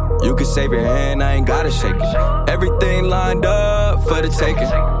 You can save your hand, I ain't gotta shake it. Everything lined up for the taking.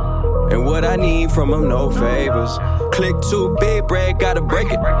 And what I need from them, no favors. Click too big, bread, gotta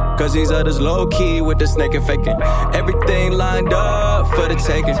break it. Cause these others low-key with the snake and faking. Everything lined up for the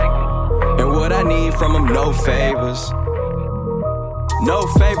taking. And what I need from them, no favors. No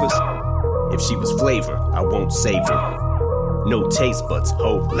favors. If she was flavor, I won't save her. No taste buds,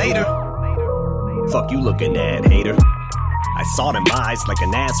 hope later. Fuck you looking at, hater. I saw them eyes like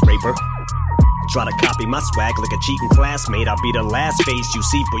an ass raper. Try to copy my swag like a cheating classmate. I'll be the last face you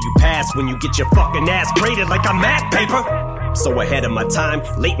see before you pass when you get your fucking ass graded like a math paper. So ahead of my time,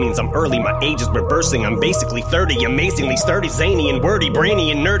 late means I'm early, my age is reversing. I'm basically 30, amazingly sturdy, zany and wordy,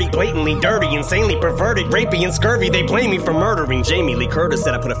 brainy and nerdy, blatantly dirty, insanely perverted, rapey and scurvy. They blame me for murdering Jamie Lee Curtis.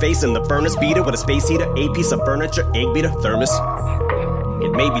 Said I put a face in the furnace, beater with a space heater, a piece of furniture, egg beater, thermos.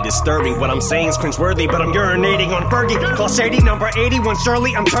 It may be disturbing, what I'm saying's cringeworthy, but I'm urinating on Fergie. Call Shady number 81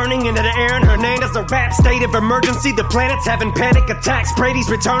 Shirley. I'm turning into the Aaron Hernandez, a rap state of emergency. The planet's having panic attacks. Brady's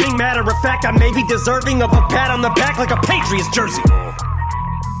returning. Matter of fact, I may be deserving of a pat on the back like a Patriots jersey.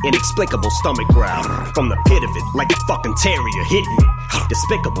 Inexplicable stomach growl from the pit of it, like a fucking terrier hitting me.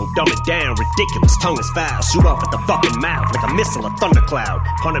 Despicable, dumb it down, ridiculous, tongue is foul. Shoot off at the fucking mouth like a missile, a thundercloud.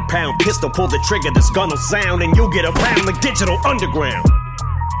 100-pound pistol, pull the trigger, this gun will sound, and you'll get around like Digital Underground.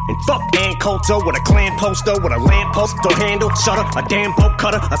 And fuck Dan Coulter with a clan poster, with a lamppost, door handle, shutter, a damn bolt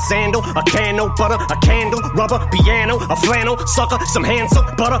cutter, a sandal, a can, no butter, a candle, rubber, piano, a flannel, sucker, some hand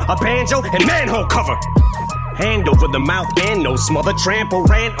soap, butter, a banjo, and manhole cover. Hand over the mouth and no smother, trample,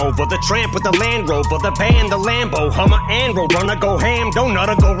 ran over the tramp with the Land Rover, the band, the Lambo, Hummer, and roll runner, go ham, don't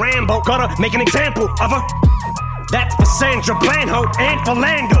nutter, go Rambo, gutter, make an example of her. That's for Sandra Blanho and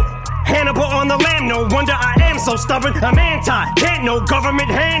Philando. Hannibal on the lamb, no wonder I am so stubborn. I'm anti, can't no government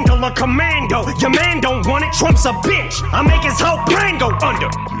handle a commando. Your man don't want it, Trump's a bitch. I make his whole brain go under.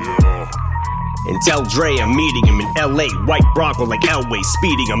 And tell Dre I'm meeting him in LA. White Bronco like Elway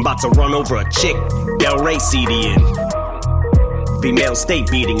speeding. I'm about to run over a chick, Del Rey CD in. Female state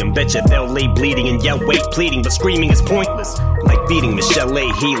beating him, betcha they'll lay bleeding and yell wait pleading, but screaming is pointless. Like feeding Michelle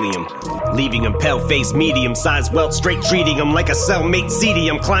A. helium. Leaving him pale-faced, medium-sized welt, straight treating him like a cellmate seedy.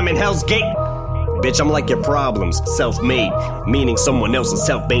 I'm climbing Hell's Gate. Bitch, I'm like your problems, self-made. Meaning someone else's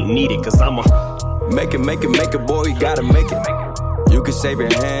help ain't needed, cause I'm a... Make it, boy, you gotta make it. You can save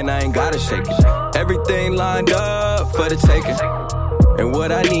your hand, I ain't gotta shake it. Everything lined up for the taking. And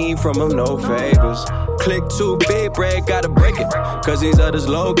what I need from them, no favors. Click too big, bread, gotta break it. Cause these others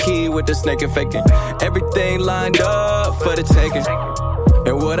low-key with the snake and faking. Everything lined up for the taking.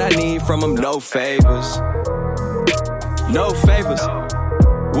 And what I need from them, no favors. No favors.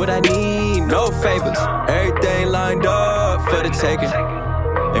 What I need, no favors. Everything lined up for the taking.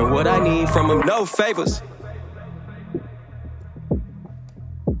 And what I need from them, no favors.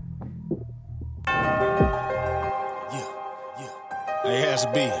 It has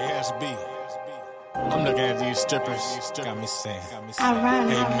to be. I'm looking at these strippers, got me saying, amen.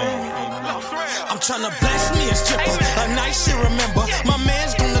 I'm tryna bless me a stripper, a night she remember. My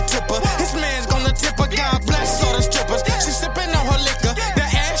man's gonna tip her, his man's gonna tip her. God bless all the strippers. She sipping on her liquor,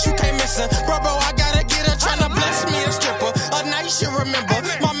 that ass you can't miss her. Bro, I gotta get her. Tryna bless me a stripper, a night she remember.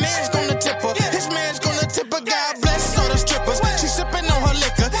 My man's gonna tip her, his man's gonna tip her. God bless all the strippers. She sipping on her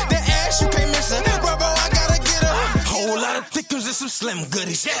liquor, that ass you can't miss her. Bro, I gotta get her. Whole lot of thickers and some slim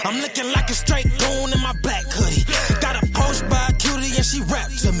goodies. I'm looking like a straight goon in my black hoodie. Got a post by a cutie and she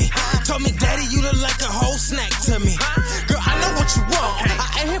rapped to me. Told me, daddy, you look like a whole snack to me. Girl, I know what you want.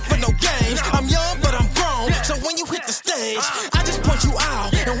 I ain't here for no games. I'm young, but I'm grown. So when you hit the stage, I just point you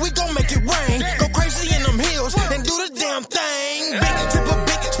out and we gon' make it rain. Go crazy in them heels and do the damn thing. Big tipper,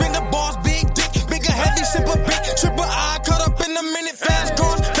 big, spin the balls, big dick, bigger, heavy, simple, big, triple I caught up in a minute, fast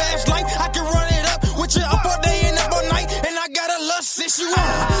cars, fast life. I can run it up with you up all day and up all night. And I got a lust since you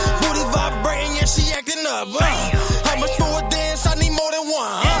on. Booty vibrating, yeah, she acting up. How much for a dance? I need more than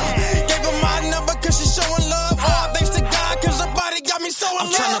one. Gave her my number cause she showing love. All thanks to God cause her body got me so in love.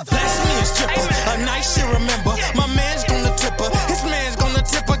 I'm tryna bless me a stripper, a night she remember. My man's gonna tip her, his man's gonna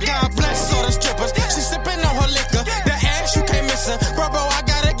tip her. God bless all the strippers. She sipping on her liquor, that ass you can't miss her. Bro, I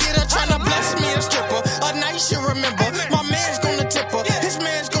gotta get her. Tryna bless me a stripper, a night she remember. My man's gonna tip her, his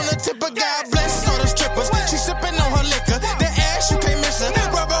man's gonna tip her. God bless all the strippers. She sipping on her liquor.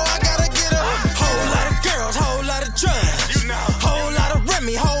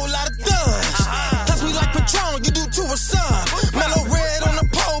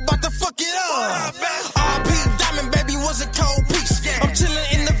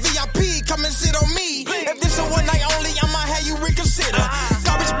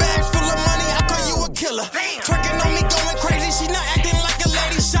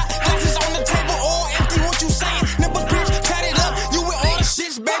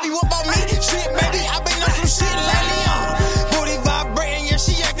 baby, what about me? Shit, baby, I been on some shit lately, booty vibrating, yeah,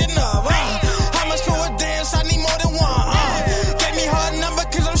 she acting up, How much for a dance? I need more than one, Gave me her number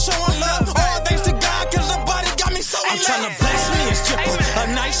cause I'm showing love. All thanks to God cause her body got me so in love. I'm tryna bless me a stripper,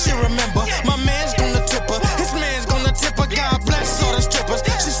 a night she remember. My man's gonna tip her, his man's gonna tip her. God bless all the strippers.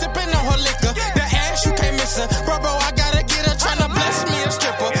 She sipping on her liquor, that ass you can't miss her. Bro, I gotta get her, tryna bless me a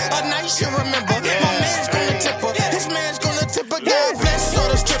stripper, a night she remember. My man's gonna tip her, his man's gonna tip her. God bless all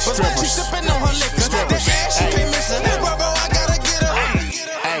the strippers. She sipping on her liquor, that ass you can't miss her. Bro, I gotta get her.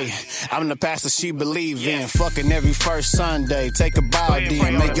 Hey, I'm the pastor she believe in. Fucking every first Sunday. Take a bow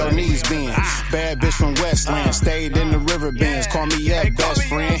then, make your knees bend. Bad bitch from Westland, stayed in the river bends. Call me up, best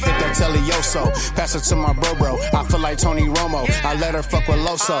friend. Hit that Telioso. Pass it to my bro. I feel like Tony Romo. I let her fuck with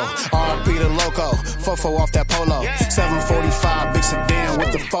Loso. R.I.P. the Loco. Fofo off that polo. 745, big sedan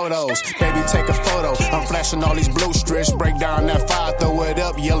with the photos. Baby, take a photo. I'm flashing all these blue strips. Break down that fire, throw it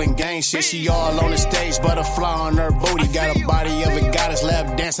up, yelling gang shit. She all on the stage, butterfly on her booty. Got a body of a goddess,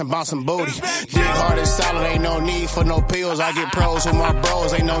 lap dancing, bouncing booty. Dig hard and solid, ain't no need for no pills. I get pros with my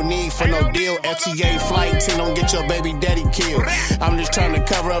bros, ain't no need for no deal. FTA flight 10, don't get your baby daddy killed. I'm just trying to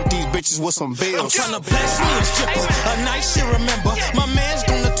cover up these bitches with some bills. I'm tryna bless me a stripper, a night she remember. My man's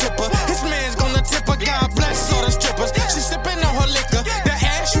gonna tip her, his man's gonna tip her. God bless all the strippers. She sipping on her liquor, that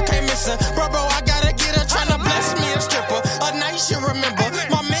ass you can't miss her. Bro, I gotta get her, tryna bless me a stripper, a night she remember.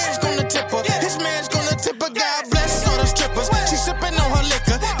 My man's gonna tip her, his man's gonna tip her. God bless all the strippers. She sipping on her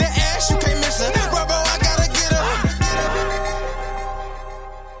liquor, that ass you can't miss her. Bro, I gotta get her.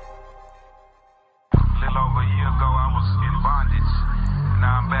 A little over a year ago, I was in bondage.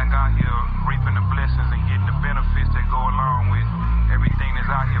 Now I'm back out here reaping the blessings and getting the benefits that go along with everything that's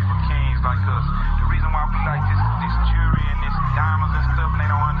out here for kings like us. The reason why we like this jewelry and this diamonds and stuff, and they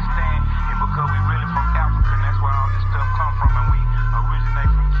don't understand, is because we really from Africa, and that's where all this stuff come from, and we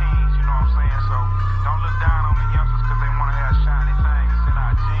originate from kings, you know what I'm saying? So don't look down on the youngsters because they want to have shiny things. It's in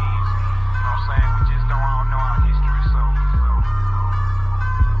our genes, you know what I'm saying? We just don't all know our history, so.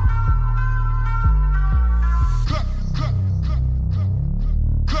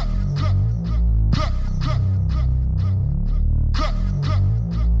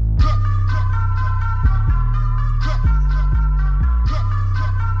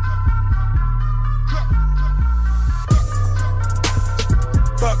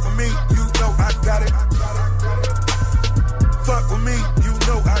 Fuck with me, you know I got it. Fuck with me, you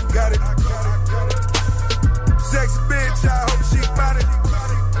know I got it. Sexy bitch, I hope she got it.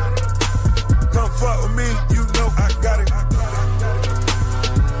 Come fuck with me, you know I got it.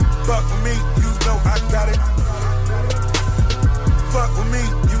 Fuck with me, you know I got it. Fuck with me,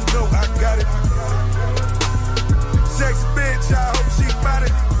 you know I got it. Sexy bitch, I hope she got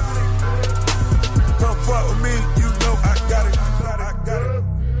it. Come fuck with me, you know I got it.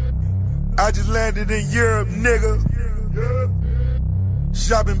 I just landed in Europe, nigga.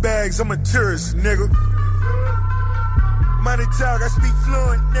 Shopping bags, I'm a tourist, nigga. Money talk, I speak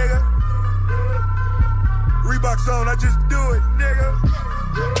fluent, nigga. Reeboks on, I just do it, nigga.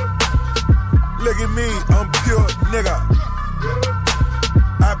 Look at me, I'm pure, nigga.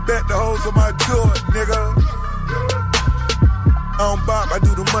 I bet the hoes on my tour, nigga. On bop, I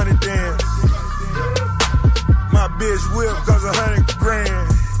do the money dance. My bitch whip cause 100 grand.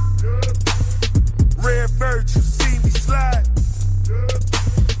 Red bird, you see me slide.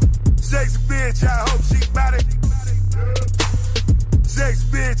 Sexy bitch, I hope she bout it. Sexy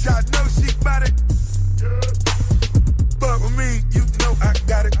bitch, I know she bout it. Fuck with me, you know I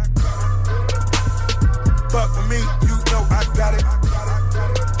got it. Fuck with me, you know I got it.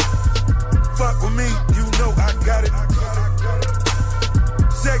 Fuck with me, you know I got it.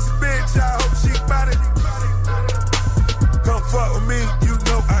 Sexy bitch, I hope she bout it. Come fuck with me, you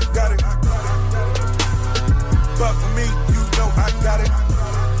know I got it. Fuck with me, you know I got it.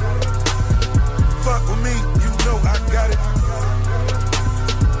 Fuck with me, you know I got it.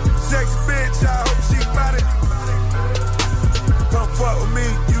 Sexy bitch, I hope she bout it. Come fuck with me,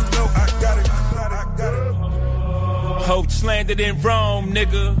 you know I got it. Hope just landed in Rome,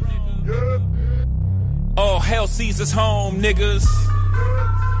 nigga. All hell Caesar's home, niggas.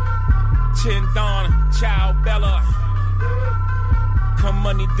 Chin-Don, Ciao Bella. Come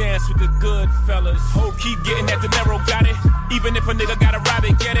money dance with the good fellas. Hope keep getting that dinero, got it. Even if a nigga gotta rob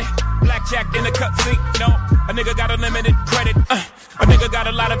it, get it. Blackjack in the cut sink, no. A nigga got unlimited credit. A nigga got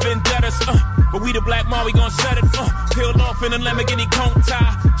a lot of vendettas. But we the black mom, we gon' set it. Peeled off in a Lamborghini cone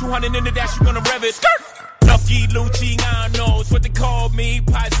tie. 200 in the dash, you gonna rev it. Skirt! Lucky Luciano, it's what they call me,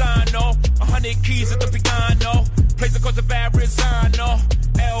 Paisano. 100 keys at the piano. Place across the Verrazano.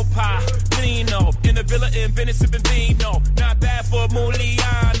 El Padrino, in the villa in Venice, sipping vino. Not bad for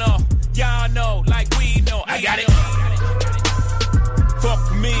Muliano.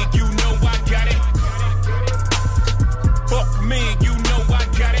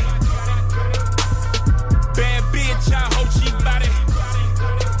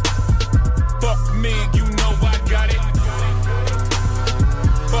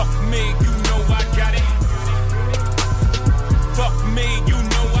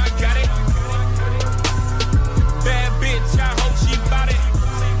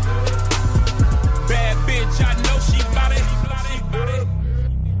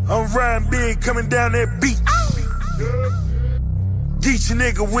 rain coming down that beach. Get your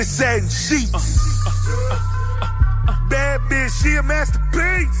nigga with satin sheets. Bad bitch, she a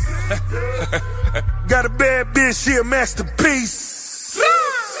masterpiece. Got a bad bitch, she a masterpiece.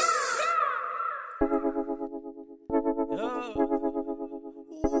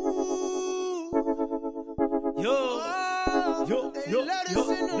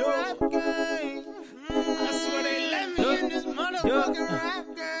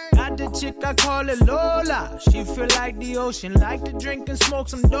 Got the chick, I call it Lola. She feel like the ocean, like to drink and smoke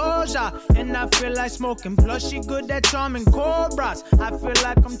some Doja. And I feel like smoking, plus she good at charming cobras. I feel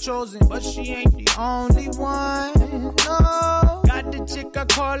like I'm chosen, but she ain't the only one, no. Got the chick, I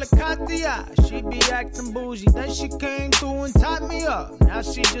call her Katia. She be acting bougie, then she came through and tied me up. Now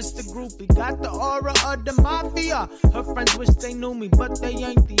she just a groupie, got the aura of the mafia. Her friends wish they knew me, but they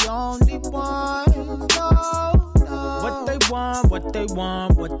ain't the only ones, no. What they want, what they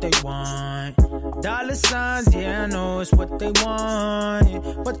want, what they want. Dollar signs, yeah, I know it's what they want.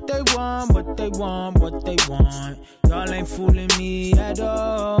 What they want, what they want, what they want. Y'all ain't fooling me at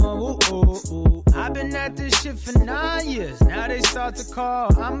all. Ooh, ooh, ooh. I've been at this shit for 9 years. Now they start to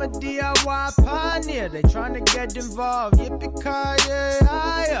call. I'm a DIY pioneer. They trying to get involved. Yippee-ki-yay,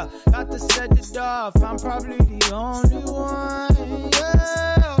 got to set it off. I'm probably the only one,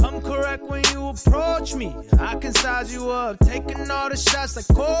 yeah. I'm correct when you approach me. I can size you up, taking all the shots like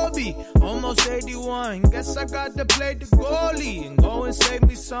Kobe. Almost 81, guess I got to play the goalie and go and save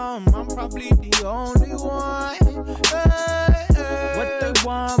me some. I'm probably the only one. Hey, hey. What they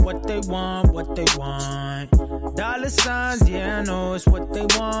want, what they want, what they want. Dollar signs, yeah, I know it's what they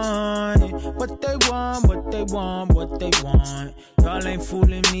want. What they want, what they want, what they want. Y'all ain't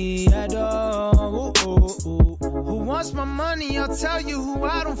fooling me at all. Ooh, ooh, ooh. Who wants my money? I'll tell you who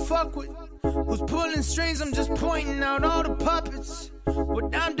I don't fuck with. Who's pulling strings? I'm just pointing out all the puppets.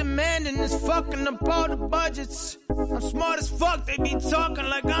 What I'm demanding is fucking up all the budgets. I'm smart as fuck, they be talking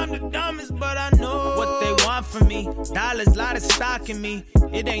like I'm the dumbest, but I know what they want from me. Dollars, lot of stock in me.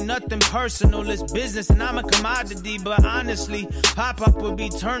 It ain't nothing personal, it's business and I'm a commodity. But honestly, Pop-Up will be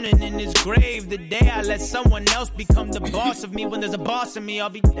turning in his grave the day I let someone else become the boss of me. When there's a boss of me, I'll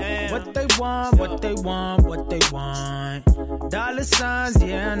be damned. What they want, what they want, what they want. Dollar signs,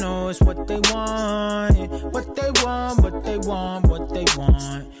 yeah, I know it's what they want. What they want, what they want, what they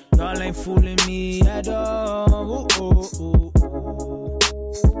want. Y'all ain't fooling me at all. Ooh, ooh, ooh, ooh.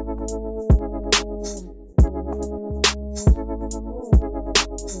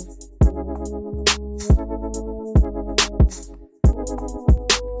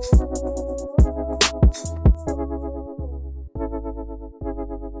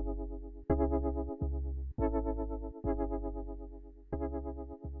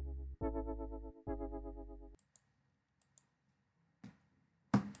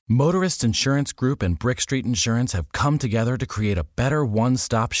 Motorist Insurance Group and Brick Street Insurance have come together to create a better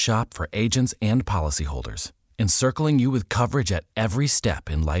one-stop shop for agents and policyholders, encircling you with coverage at every step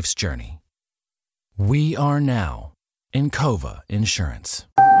in life's journey. We are now Encova Insurance.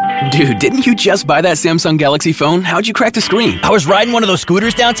 Dude, didn't you just buy that Samsung Galaxy phone? How'd you crack the screen? I was riding one of those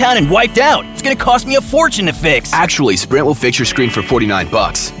scooters downtown and wiped out. It's gonna cost me a fortune to fix. Actually, Sprint will fix your screen for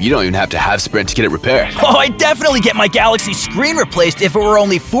 $49. You don't even have to have Sprint to get it repaired. Oh, I'd definitely get my Galaxy screen replaced if it were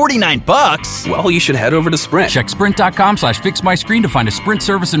only $49. Well, you should head over to Sprint. Check sprint.com/fixmyscreen to find a Sprint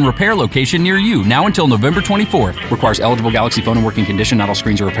service and repair location near you, now until November 24th. Requires eligible Galaxy phone and working condition. Not all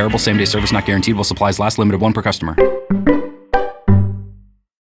screens are repairable. Same-day service not guaranteed while supplies last. Limited one per customer.